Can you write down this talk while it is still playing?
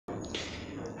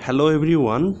Hello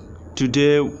everyone,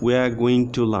 today we are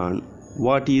going to learn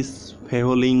what is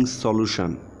Fehling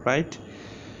solution, right?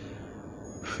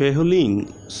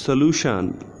 Fehling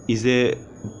solution is a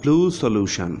blue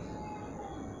solution,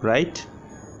 right?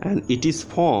 And it is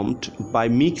formed by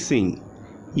mixing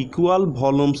equal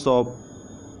volumes of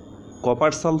copper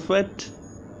sulfate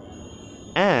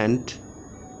and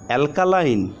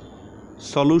alkaline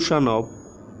solution of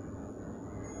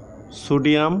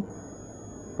sodium,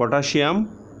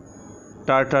 potassium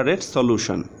tartarate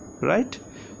solution, right?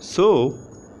 So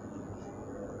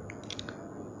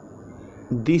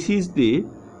this is the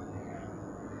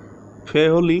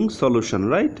Fehling solution,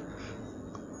 right?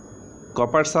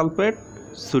 Copper sulfate,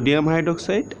 sodium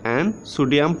hydroxide and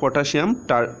sodium potassium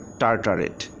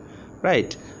tartarate,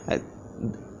 right?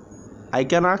 I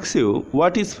can ask you,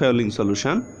 what is Fehling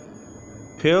solution?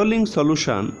 Fehling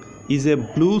solution is a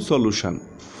blue solution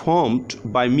formed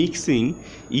by mixing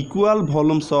equal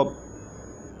volumes of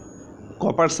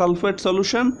copper sulfate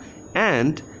solution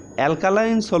and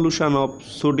alkaline solution of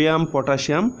sodium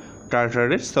potassium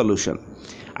tartarate solution.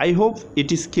 I hope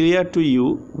it is clear to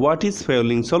you what is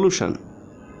Fehling solution,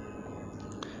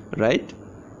 right?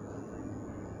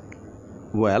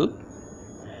 Well,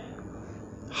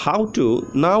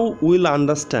 now we'll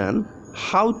understand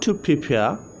how to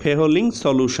prepare Fehling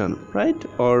solution, right?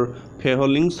 Or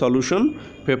Fehling solution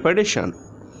preparation.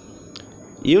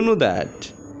 You know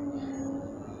that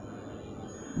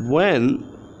when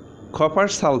copper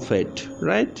sulfate,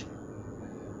 right?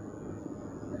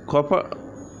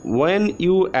 When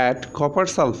you add copper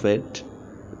sulfate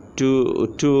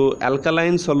to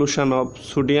alkaline solution of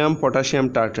sodium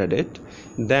potassium tartarate,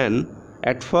 then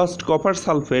at first copper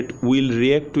sulfate will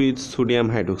react with sodium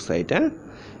hydroxide,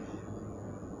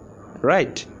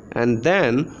 right? And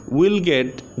then we'll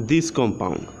get this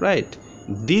compound, right?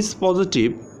 This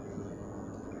positive,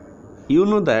 you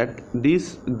know that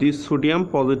this sodium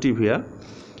positive here,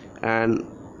 and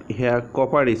here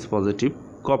copper is positive.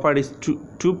 Copper is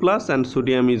 2 plus and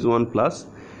sodium is 1 plus.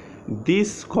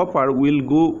 This copper will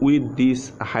go with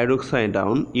this hydroxide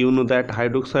ion. You know that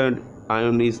hydroxide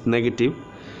ion is negative,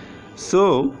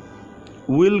 so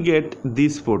we'll get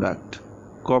this product,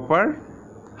 copper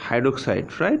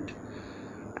hydroxide, right?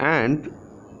 And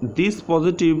this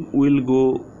positive will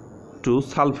go to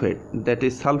sulfate, that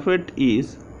is sulfate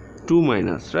is 2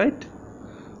 minus, right?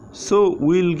 So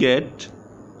we'll get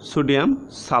sodium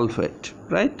sulfate,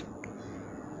 right?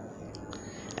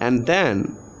 And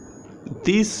then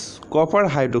this copper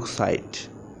hydroxide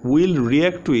will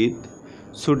react with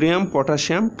sodium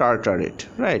potassium tartarate,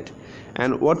 right?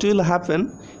 And what will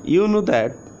happen, you know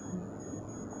that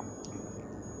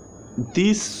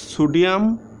this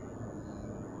sodium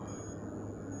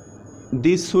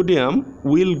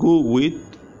will go with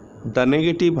the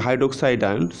negative hydroxide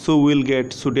ion, so we'll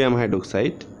get sodium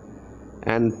hydroxide,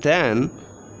 and then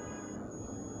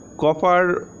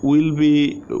copper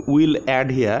will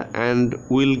add here and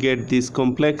we'll get this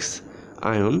complex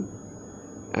ion.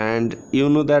 And you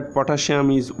know that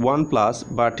potassium is 1 plus,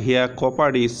 but here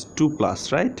copper is 2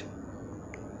 plus, right?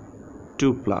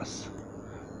 2 plus,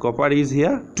 copper is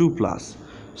here 2 plus,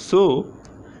 so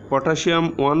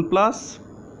potassium 1 plus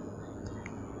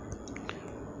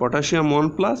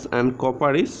and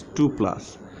copper is 2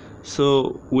 plus,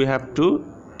 so we have to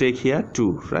take here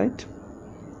 2, right?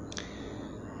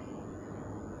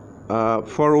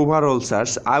 For overall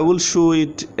search, I will show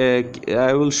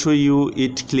you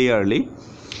it clearly.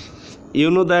 You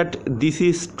know that this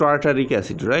is tartaric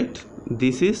acid, right?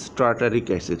 This is tartaric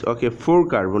acid. Okay, 4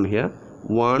 carbon here,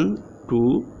 1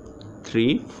 2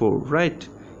 3 4, right?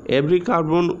 Every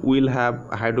carbon will have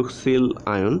hydroxyl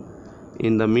ion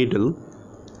in the middle,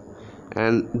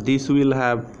 and this will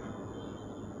have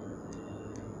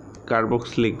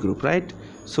carboxylic group, right?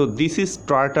 So this is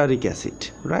tartaric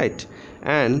acid, right?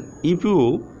 And if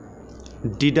you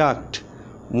deduct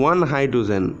one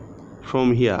hydrogen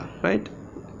from here, right,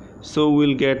 so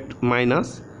we'll get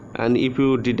minus. And if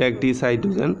you deduct this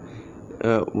hydrogen,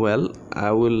 well,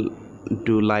 I will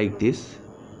do like this.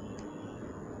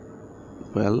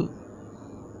 Well,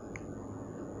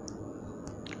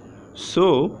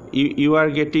 so you are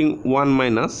getting 1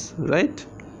 minus, right?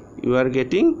 You are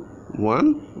getting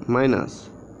 1 minus.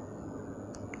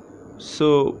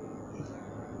 So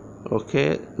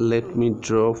okay, let me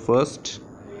draw first.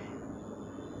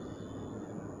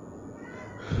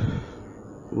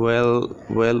 Well,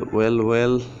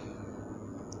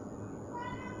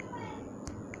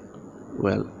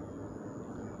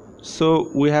 so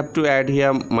we have to add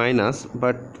here minus,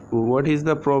 but what is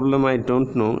the problem? I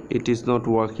don't know, it is not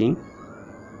working.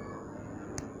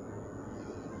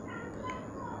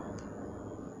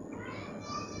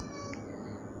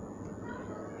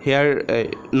 here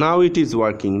now it is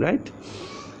working, right?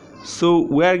 So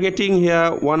we are getting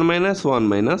here 1 minus 1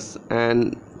 minus,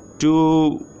 and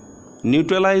to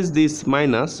neutralize this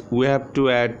minus we have to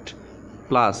add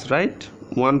plus, right?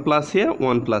 1 plus here,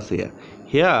 1 plus here.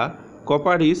 Here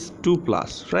copper is 2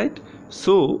 plus, right?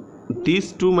 So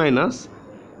this 2 minus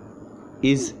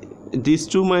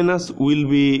will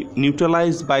be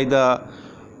neutralized by the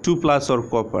 2 plus or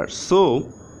copper. So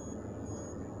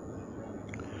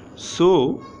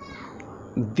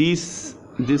this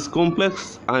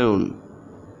complex ion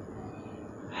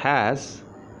has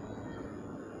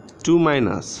 2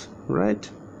 minus, right?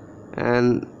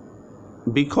 And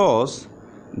because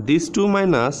this 2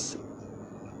 minus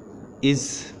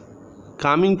is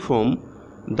coming from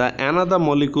the another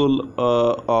molecule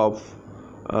of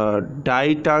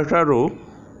ditartrate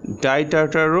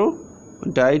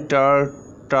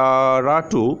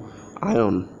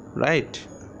ion, right?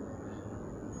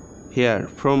 Here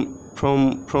from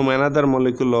another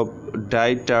molecule of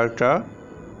ditartrate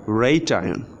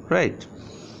ion, right?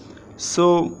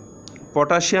 So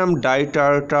potassium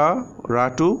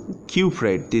ditartrate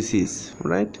cuprate this is,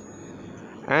 right?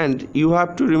 And you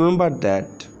have to remember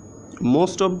that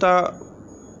most of the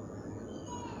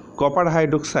copper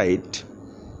hydroxide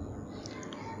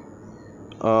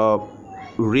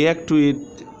react with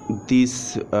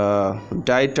this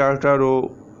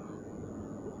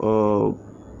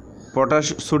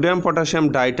sodium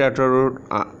potassium ditartrate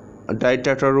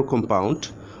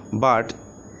compound, but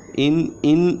in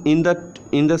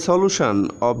the solution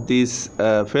of this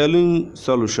Fehling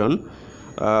solution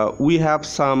we have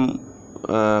some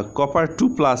copper 2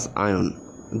 plus ion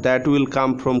that will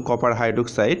come from copper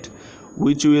hydroxide,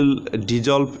 which will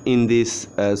dissolve in this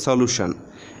solution,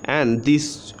 and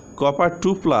this copper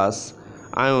 2 plus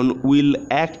ion will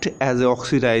act as an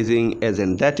oxidizing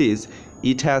agent. That is,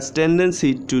 it has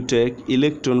tendency to take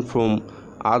electron from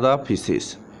other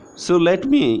pieces. So let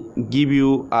me give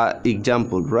you an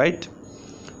example, right?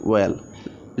 Well,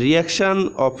 reaction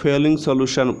of Fehling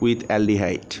solution with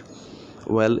aldehyde.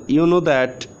 Well, you know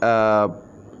that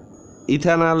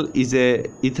ethanol is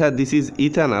this is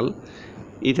ethanol.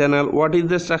 What is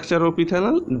the structure of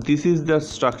ethanol? This is the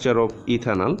structure of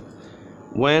ethanol.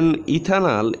 When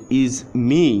ethanol is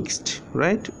mixed,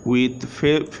 right, with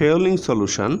Fehling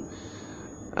solution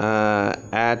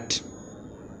at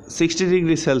 60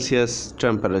 degrees Celsius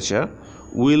temperature,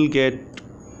 we'll get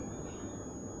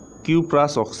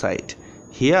cuprous oxide.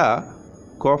 Here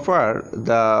copper,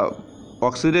 the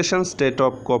oxidation state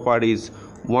of copper is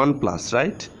 1 plus,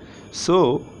 right?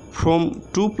 So from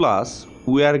 2 plus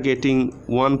we are getting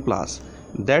 1 plus,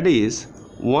 that is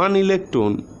 1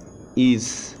 electron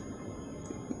is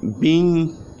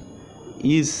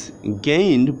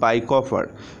gained by copper.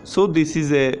 So this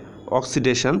is a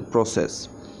oxidation process.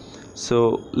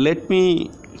 So let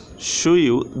me show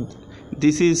you.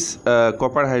 This is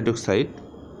copper hydroxide.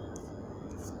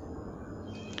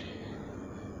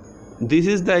 This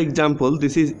is the example.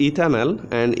 This is ethanol,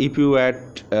 and if you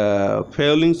add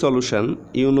Fehling solution,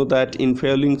 you know that in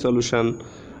Fehling solution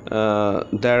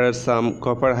there are some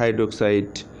copper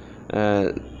hydroxide,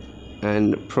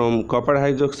 and from copper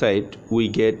hydroxide we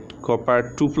get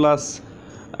copper 2 plus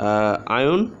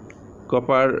ion,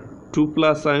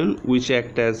 which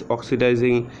act as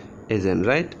oxidizing agent,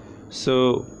 right?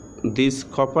 So this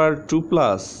copper 2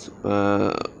 plus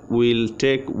will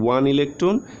take 1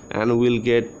 electron and will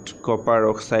get copper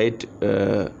oxide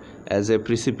as a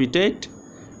precipitate,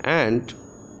 and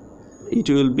it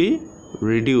will be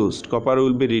reduced. Copper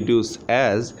will be reduced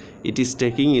as it is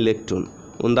taking electron.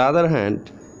 On the other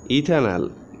hand,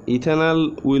 ethanol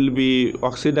will be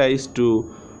oxidized to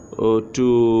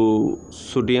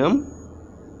sodium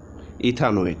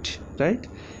ethanoate, right?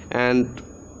 And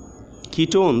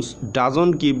ketones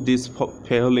doesn't give this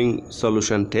Fehling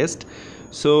solution test.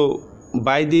 So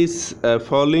by this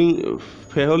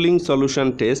Fehling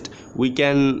solution test we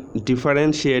can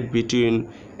differentiate between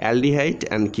aldehyde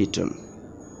and ketone.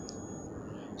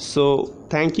 So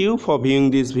thank you for viewing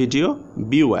this video.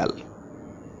 Be well.